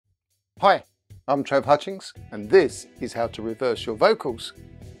Hi, I'm Trev Hutchings, and this is how to reverse your vocals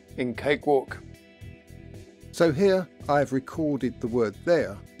in Cakewalk. So here I've recorded the word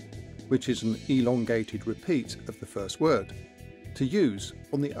there, which is an elongated repeat of the first word, to use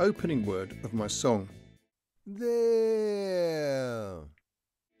on the opening word of my song. There.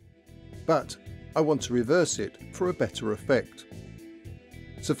 But I want to reverse it for a better effect.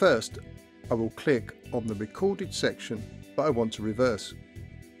 So first, I will click on the recorded section that I want to reverse.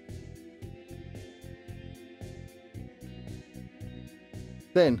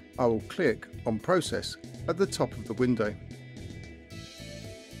 Then I will click on Process at the top of the window.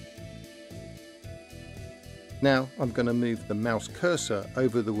 Now I'm going to move the mouse cursor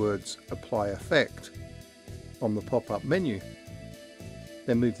over the words Apply Effect on the pop-up menu.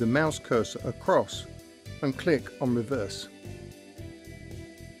 Then move the mouse cursor across and click on Reverse.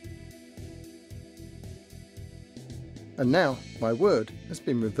 And now my word has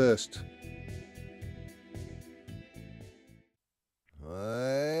been reversed.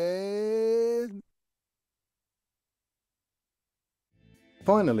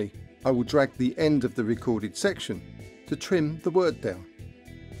 Finally, I will drag the end of the recorded section to trim the word down.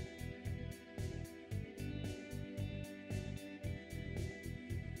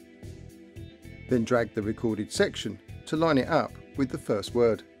 Then drag the recorded section to line it up with the first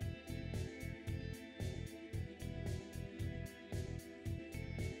word.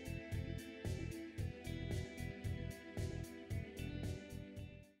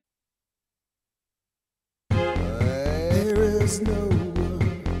 There is no one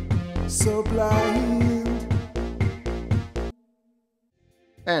so blind.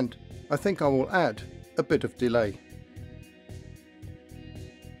 And I think I will add a bit of delay.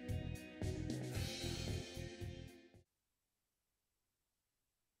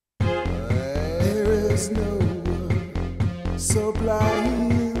 There is no one so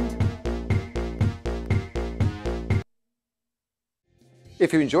blind.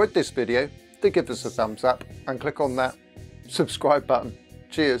 If you enjoyed this video, do give us a thumbs up and click on that subscribe button.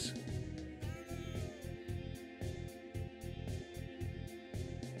 Cheers.